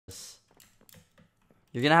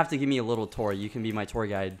You're gonna have to give me a little tour. You can be my tour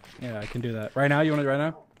guide. Yeah, I can do that. Right now? You want it right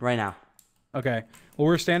now? Right now. Okay. Well,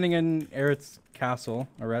 we're standing in Aret's castle.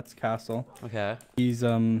 Okay. He's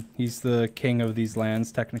the king of these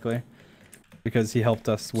lands technically, because he helped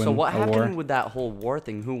us win So what a war. happened with that whole war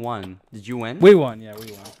thing? Who won? Did you win? We won. Yeah,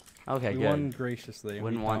 we won. Okay, we good. won graciously.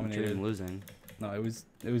 Wouldn't we want dominated. dream losing. No, it was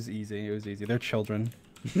easy. It was easy. They're children.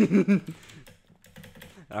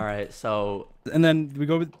 All right, so. And then we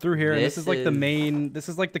go through here, and this is like the is- main. This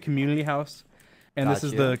is like the community house, and this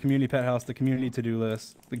is Gotcha. the community pet house, the community to-do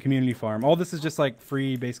list, the community farm. All this is just like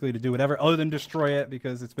free, basically, to do whatever other than destroy it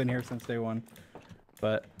because it's been here since day one.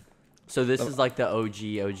 But So this is like the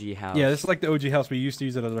OG house. yeah, this is like the OG house. We used to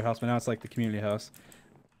use it as our house, but now it's like the community house.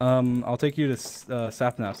 I'll take you to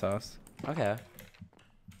Sapnap's house. Okay.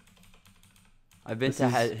 I've been This to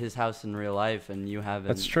is- his house in real life, and you haven't.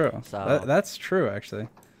 That's true. So That's true, actually.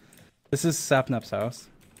 This is Sapnap's house.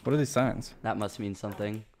 What are these signs? that must mean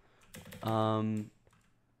something. Oh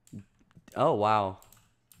wow.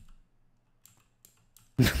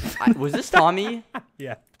 Was this Tommy?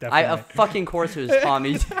 Yeah, Of definitely. fucking course it was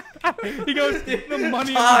Tommy. He goes, the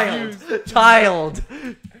money and the views. Child.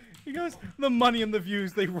 He goes, the money and the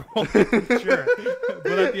views, they roll. Sure.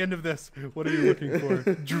 But at the end of this, what are you looking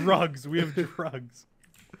for? Drugs. We have drugs.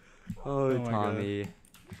 Oh, my Tommy.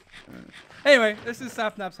 Anyway, this is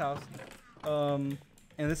Sapnap's house. And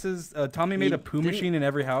this is, Tommy made a poo didn't- machine in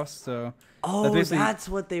every house, so. Oh, basically- that's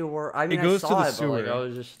what they were. I mean, It goes I to saw the it, but like, sewer. I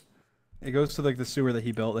was just. It goes to like the sewer that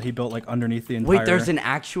he built like underneath the entire. Wait, there's an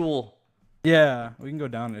actual. Yeah, we can go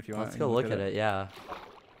down if you want. Let's You go can look at it. Yeah.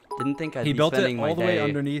 Didn't think I'd He be built it spending all my the way day.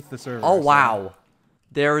 underneath the server. Oh so wow,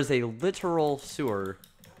 there is a literal sewer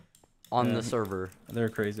on Yeah. the server. They're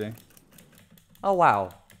crazy. Oh wow.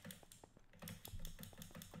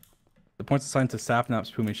 The point's assigned to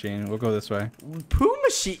Sapnap's poo machine. We'll go this way. Poo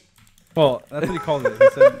machine. Well, that's what he called it. He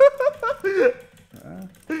said.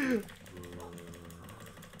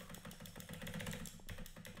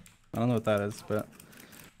 I don't know what that is, but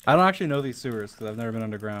I don't actually know these sewers because I've never been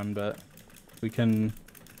underground. But we can.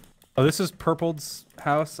 Oh, this is Purpled's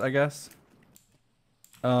house, I guess.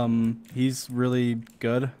 He's really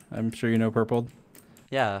good. I'm sure you know Purpled.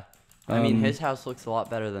 Yeah. I mean, Um, his house looks a lot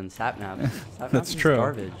better than Sapnap's. Sapnap's That's is true.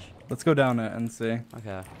 Garbage. Let's go down it and see.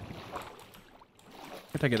 Okay.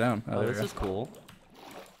 Take it down. Oh, there this we go. is cool.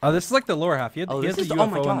 Oh, this is like the lower half. He, had, Oh, he this has a is- UFO. oh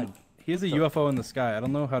my God. He has a UFO in the sky. I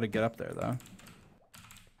don't know how to get up there though.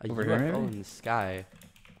 A Over UFO here, maybe? in the sky.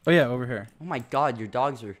 Oh yeah, over here. Oh my God, your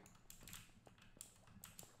dogs are.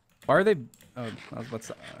 Why are they? Oh, I was about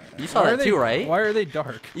to, You saw why that are they- too, right? Why are they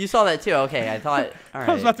dark? You saw that too. Okay, I thought. All I was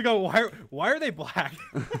right. about to go. Why are they black?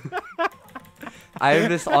 I have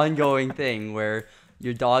this ongoing thing where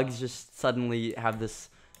your dogs just suddenly have this.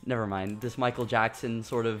 Never mind. This Michael Jackson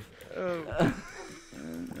sort of.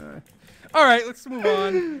 All right, let's move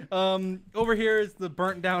on. Over here is the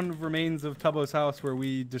burnt down remains of Tubbo's house where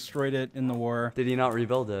we destroyed it in the war. Did he not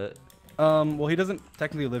rebuild it? Well, he doesn't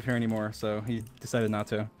technically live here anymore, so he decided not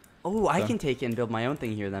to. Oh, I So- can take it and build my own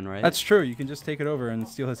thing here then, right? That's true. You can just take it over and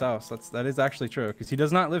steal his house. That is actually true because he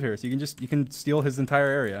does not live here. So you can steal his entire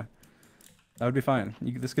area. That would be fine.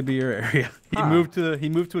 This could be your area. Huh. He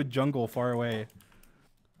moved to a jungle far away.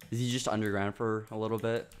 Is he just underground for a little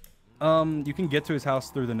bit? You can get to his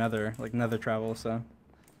house through the nether, like nether travel, so.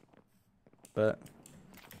 But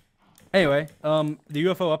anyway, the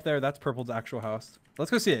UFO up there, that's Purple's actual house.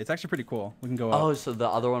 Let's go see it. It's actually pretty cool. We can go up. Oh, so the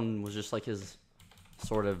other one was just like his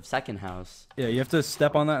sort of second house. Yeah, you have to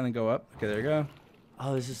step on that and then go up. Okay, there you go.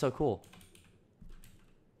 Oh, this is so cool.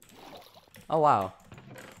 Oh, wow.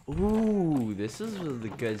 Ooh, this is where the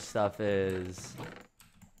good stuff is.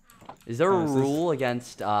 Is there a Is this- rule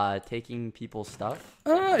against taking people's stuff?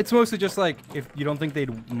 It's mostly just like if you don't think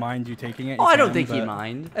they'd mind you taking it. Oh, you I don't can, think he'd but-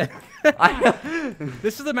 mind.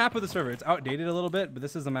 This is the map of the server. It's outdated a little bit, but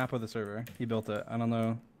this is the map of the server. He built it. I don't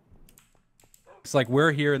know. It's like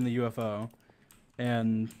we're here in the UFO,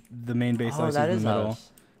 and the main base Oh, is that in is the middle.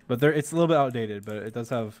 us. But there, it's a little bit outdated, but it does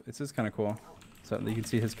have. It's just kind of cool. So you can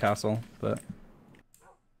see his castle, but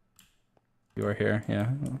you are here. Yeah.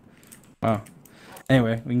 Wow.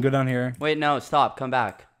 Anyway, we can go down here. Wait, no, stop. Come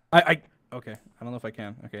back. Okay. I don't know if I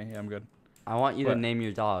can. Okay. Yeah, I'm good. I want you What? to name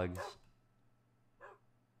your dogs.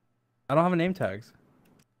 I don't have a name tags.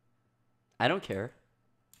 I don't care.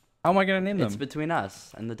 How am I gonna name them? It's between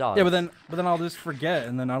us and the dogs. Yeah, but then I'll just forget,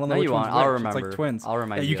 and then I don't know No, which you one's won't. I'll which. remember. It's like twins. I'll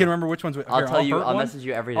remind Yeah, you. you can remember which one's which. I'll Here, tell you. hurt I'll one. message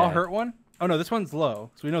you every day. I'll hurt one. Oh no, this one's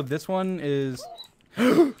low. So we know this one is.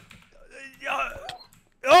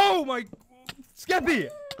 Oh my! Skeppy!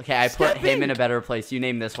 Okay, I put him Skeppy! in a better place. You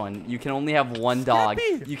name this one. You can only have one dog.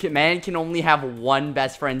 Skeppy! Man can only have one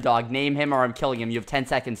best friend dog. Name him or I'm killing him. You have 10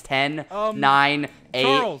 seconds. 10, 9,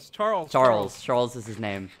 8. Charles is his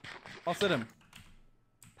name. I'll sit him.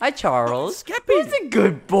 Hi, Charles. Skeppy! Who's a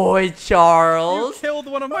good boy, Charles? You killed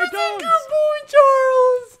one of my dogs. Who's a good boy,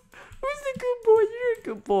 Charles? Who's a good boy? You're a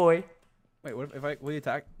good boy. Wait, what if I will he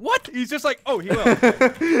attack? What? He's just like, oh, he will.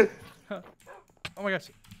 Oh my gosh.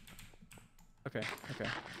 Okay.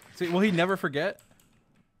 See, will he never forget?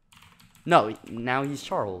 No, now he's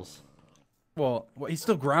Charles. Well, he's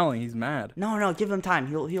still growling. He's mad. No, give him time.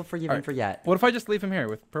 He'll forgive and forget. What if I just leave him here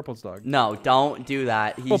with Purple's dog? No, don't do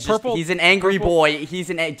that. He's an angry Purple, boy.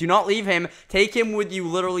 Do not leave him. Take him with you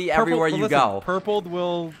literally everywhere you go. Purple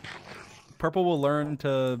will learn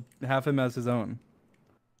to have him as his own.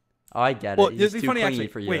 Oh, I get Well, it. He's it'd be too funny clingy actually.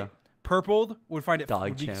 for you. Wait, Purple would find it Dog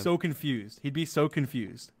would be champ. so confused. He'd be so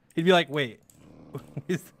confused. He'd be like, wait,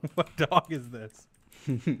 what dog is this?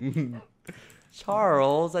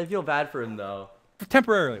 Charles, I feel bad for him though.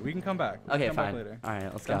 Temporarily, we can come back. Okay, come fine. Back later. All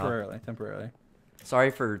right, let's Temporarily. go.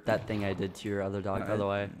 Sorry for that thing I did to your other dog, by the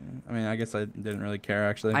way. I mean, I guess I didn't really care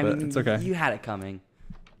actually, I but mean, it's okay. You had it coming.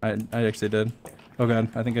 I actually did. Oh god,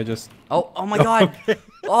 I think I just. Oh my god.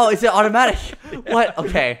 Oh, is it automatic? What?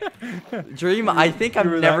 Okay. Dream, I think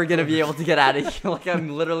I'm never gonna be able to get out of here. Like I'm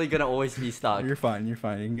literally gonna always be stuck. You're fine. You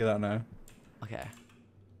can get out now. Okay.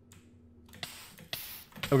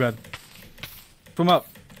 Oh god. Swim up.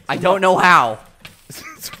 I don't know how.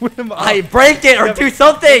 Swim up. I break it or do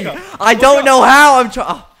something. I don't know how.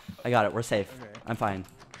 Oh, I got it. We're safe. Okay. I'm fine.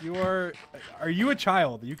 Are you a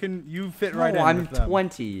child? You fit right in. I'm with them.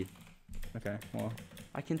 20. Okay, well.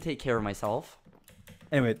 I can take care of myself.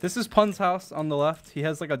 Anyway, this is Pun's house on the left. He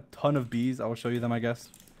has like a ton of bees. I will show you them, I guess.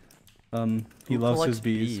 He loves his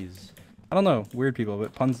bees. I don't know, weird people,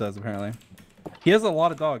 but Pun's does apparently. He has a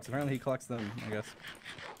lot of dogs. Apparently, he collects them, I guess.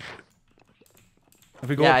 If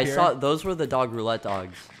we go up I here, saw those were the dog roulette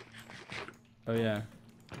dogs. Oh yeah.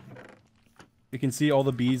 You can see all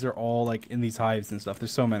the bees are all like in these hives and stuff.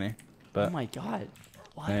 There's so many. But Oh my god.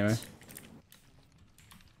 What? Anyway.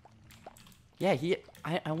 Yeah,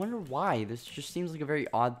 I wonder why. This just seems like a very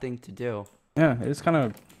odd thing to do. Yeah, it's kind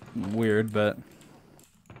of weird, but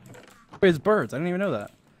wait, it's birds. I didn't even know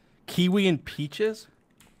that. Kiwi and peaches?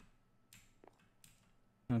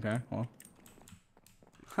 Okay, well.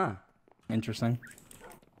 Huh. Interesting.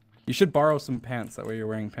 You should borrow some pants. That way you're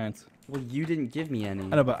wearing pants. Well, you didn't give me any.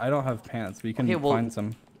 I know, but I don't have pants. But you can find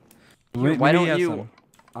some. Here, why Maybe don't he you?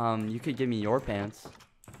 has You could give me your pants. some.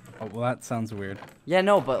 Oh, well, that sounds weird. Yeah,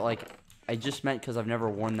 no, but like, I just meant because I've never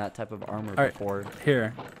worn that type of armor before.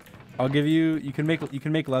 Here, I'll give you. You can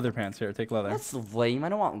make leather pants. Here, take leather. That's lame. I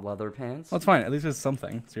don't want leather pants. Well, that's fine. At least it's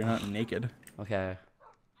something, so you're not naked. Okay.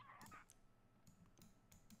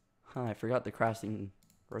 Huh, I forgot the crafting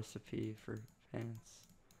recipe for pants.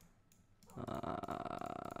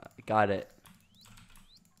 Got it.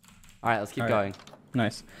 Alright, let's keep going.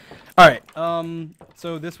 Nice. Alright,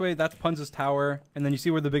 so this way, that's Punz's tower, and then you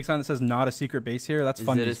see where the big sign that says not a secret base here? That's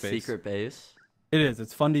Fundy's base. Is it a secret base? It is.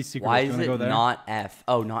 It's Fundy's secret Why base. is it not F?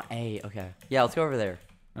 Oh, not A. Okay. Yeah, let's go over there.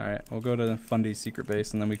 Alright, we'll go to Fundy's secret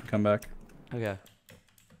base, and then we can come back. Okay.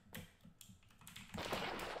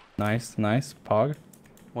 Nice, nice. Pog.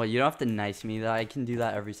 Well, you don't have to nice me. That I can do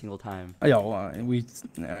that every single time. Oh, yeah, well, we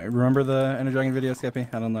remember the Ender Dragon video, Skeppy?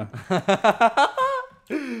 I don't know.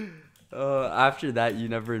 After that, you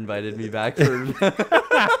never invited me back for. He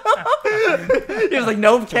was like,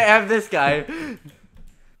 "Nope, can't have this guy."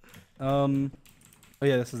 Oh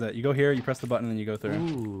yeah, this is it. You go here, you press the button, and you go through.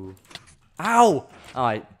 Ooh. Ow!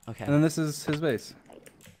 Alright, okay. And then this is his base.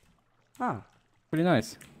 Huh. Pretty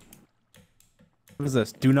nice. What is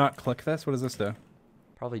this? Do not click this? What does this do?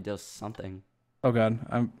 Probably does something. Oh god,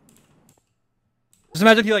 just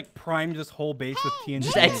imagine if you like primed this whole base with TNT.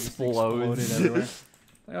 Just and it explodes. exploded everywhere.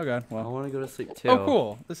 Oh god, I well. want to go to sleep too. Oh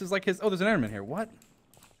cool. This is like his. Oh, there's an Enderman here. What?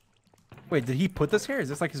 Wait, did he put this here? Is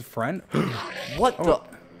this like his friend? What the?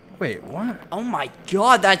 Wait, what? Oh my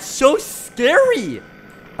god, that's so scary!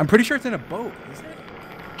 I'm pretty sure it's in a boat, isn't it?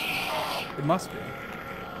 It must be.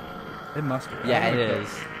 It must be. Yeah, it is.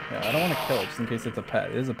 Yeah, I don't want to kill it just in case it's a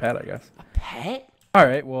pet. It is a pet, I guess. A pet? All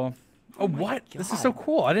right, well. Oh, my what? God. This is so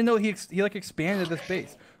cool. I didn't know he like expanded this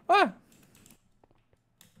base. Ah.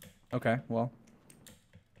 Okay, well.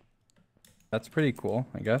 That's pretty cool,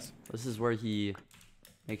 I guess. This is where he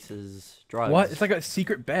makes his drugs. What? It's like a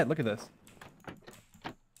secret bed. Look at this.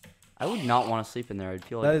 I would not want to sleep in there. I'd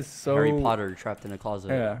feel like That is so... Harry Potter trapped in a closet.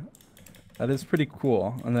 Yeah. That is pretty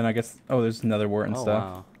cool. And then I guess... Oh, there's another wart and stuff.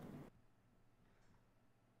 Wow.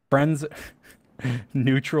 Friends...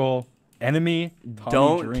 neutral... Enemy Tommy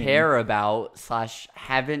don't Dream. care about /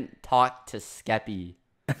 haven't talked to Skeppy.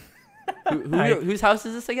 Whose house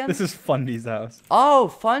is this again? This is Fundy's house. Oh,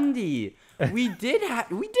 Fundy. We did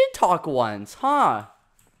talk once, huh?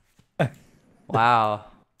 Wow.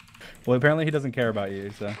 Well, apparently he doesn't care about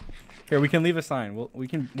you. So here, we can leave a sign. We'll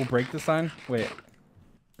break the sign. Wait.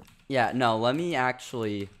 Yeah. No. Let me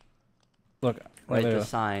actually Look. write the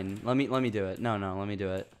sign. Let me do it. No. Let me do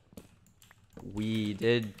it. We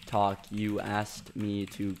did talk. You asked me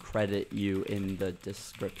to credit you in the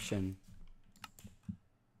description.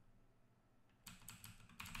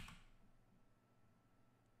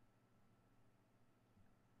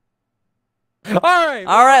 All right.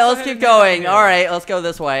 All right, let's keep going. All right, let's go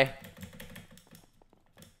this way.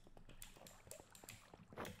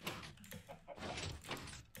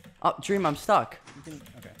 Oh, Dream, I'm stuck. Okay,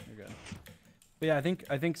 you're good. But yeah,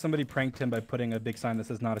 I think somebody pranked him by putting a big sign that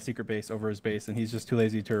says "not a secret base" over his base, and he's just too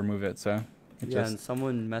lazy to remove it. So Yeah, and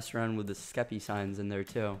someone messed around with the Skeppy signs in there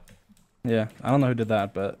too. Yeah, I don't know who did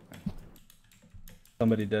that, but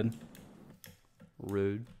somebody did.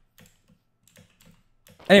 Rude.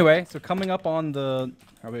 Anyway, so coming up on the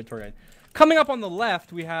coming up on the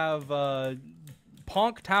left, we have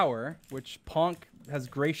Ponk Tower, which Ponk has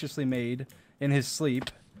graciously made in his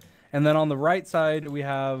sleep. And then on the right side, we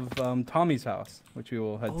have Tommy's house, which we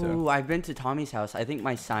will head to. Oh, I've been to Tommy's house. I think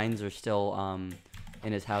my signs are still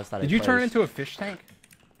in his house that Did you turn into a fish tank?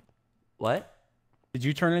 What? Did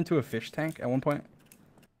you turn into a fish tank at one point?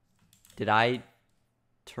 Did I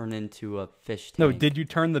turn into a fish tank? No, did you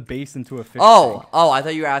turn the base into a fish tank? Oh, I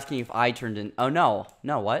thought you were asking if I turned in. Oh, no.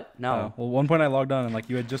 No, what? No. Well, one point I logged on and like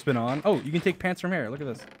you had just been on. Oh, you can take pants from here. Look at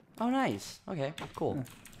this. Oh, nice. Okay, cool. Yeah,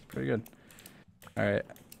 pretty good. All right.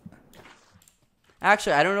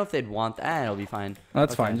 Actually, I don't know if they'd want that. It'll be fine. No,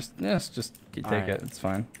 that's fine. Just take right. it. It's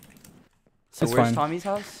fine. So it's where's fine. Tommy's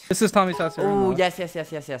house? This is Tommy's house here. Oh,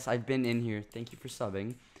 yes. I've been in here. Thank you for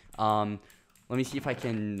subbing. Let me see if I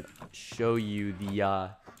can show you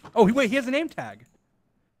the Oh, wait, he has a name tag.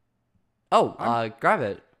 Oh, grab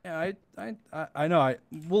it. Yeah, I know.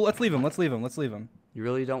 Well, let's leave him. Let's leave him. You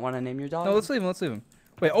really don't want to name your dog? No, let's leave him.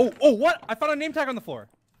 Wait, oh, what? I found a name tag on the floor.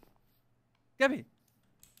 Skeppy.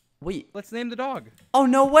 Wait. Let's name the dog. Oh,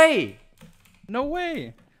 no way. No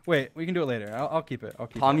way. Wait, we can do it later. I'll keep it.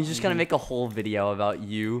 Tommy's just gonna make a whole video about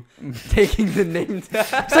you taking the name tag.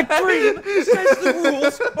 It's like, Dream says the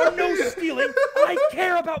rules are no stealing. I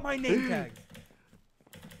care about my name tag.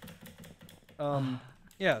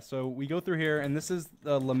 Yeah, so we go through here, and this is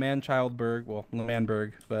the Lemanchildberg. Well,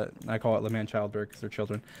 Lemanberg, but I call it Lemanchildberg because they're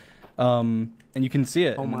children. And you can see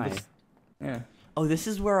it. Oh my. Yeah. Oh, this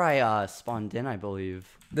is where I spawned in, I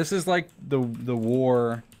believe. This is like the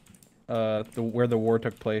war, where the war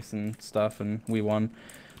took place and stuff, and we won.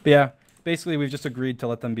 But yeah, basically we've just agreed to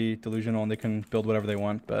let them be delusional, and they can build whatever they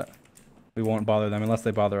want, but we won't bother them unless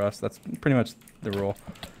they bother us. That's pretty much the rule.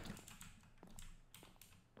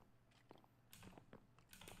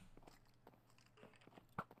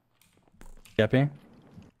 Skeppy?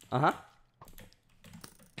 Uh-huh.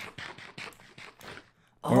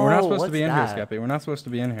 We're not supposed to be in here, Skeppy. We're not supposed to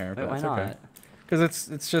be in here, but why it's not? okay. Because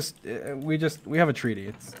it's just we have a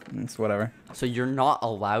treaty. It's whatever. So you're not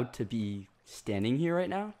allowed to be standing here right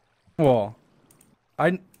now? Well,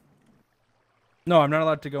 no, I'm not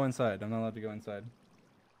allowed to go inside.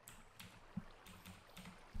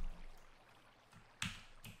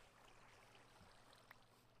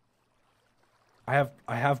 I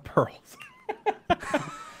have pearls.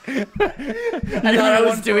 I thought I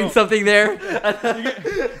was doing something there.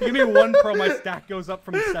 you give me one pearl, my stack goes up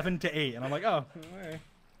from 7 to 8, and I'm like, oh, okay.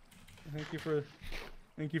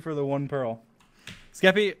 Thank you for the one pearl.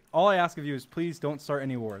 Skeppy, all I ask of you is please don't start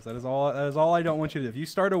any wars. That is all I don't want you to do. If you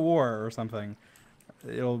start a war or something,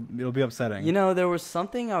 it'll be upsetting. You know, there was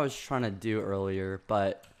something I was trying to do earlier,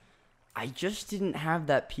 but I just didn't have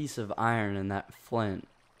that piece of iron and that flint.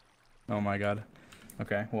 Oh my god.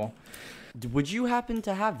 Okay, well. Would you happen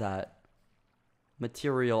to have that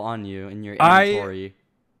material on you in your inventory?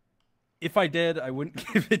 If I did, I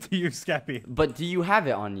wouldn't give it to you, Skeppy. But do you have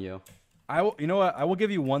it on you? You know what? I will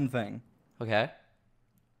give you one thing. Okay.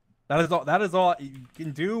 That is all. You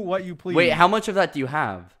can do what you please. Wait, how much of that do you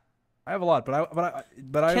have? I have a lot,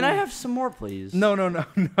 but I. Can I have some more, please? No.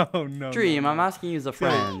 Dream, I'm asking you as a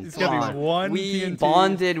friend. It's gonna be one we TNT,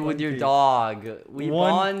 bonded one with your piece. dog. We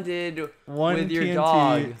bonded with your TNT.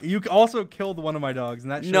 dog. You also killed one of my dogs,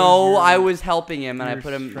 and that shows No, I was helping him, and I your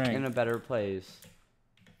put him strength. in a better place.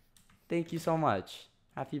 Thank you so much.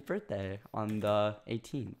 Happy birthday on the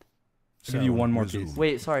 18th. I'll give you one more piece.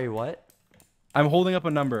 Wait, sorry, what? I'm holding up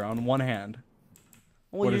a number on one hand.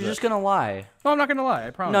 Well, What you're is just it? gonna lie. No, I'm not gonna lie. I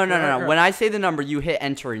promise. No, no, Alright, no, no. alright. When I say the number, you hit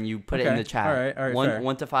enter and you put it in Okay, the chat. alright, One, fair.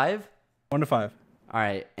 1 to 5. 1 to 5. All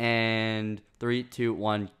right, and 3, 2,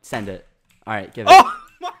 1. Send it. All right, give it. Oh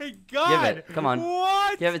my god! Give it. Come on.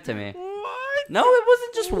 What? Give it to me. What? No, it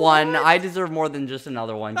wasn't just one. What? I deserve more than just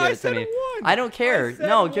another one. Give I it to said me. one. I don't care. I said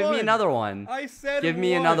No, give me one. another one. I said Give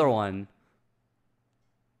me another one.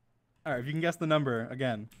 Alright, if you can guess the number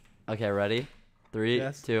again. Okay, ready? 3,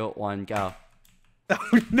 Yes. 2, 1, go.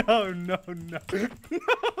 No, no, no.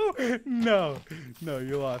 No, no. No,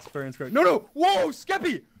 you lost. Fair and square. No, no. Whoa,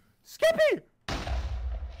 Skeppy! Skeppy!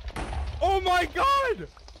 Oh my god!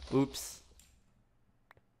 Oops.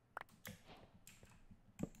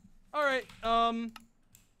 Alright,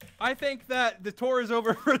 I think that the tour is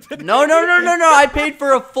over for today. No, no, no, no, no. I paid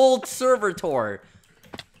for a full server tour.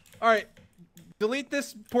 Alright, delete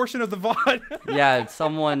this portion of the VOD. Yeah,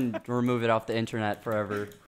 someone remove it off the internet forever.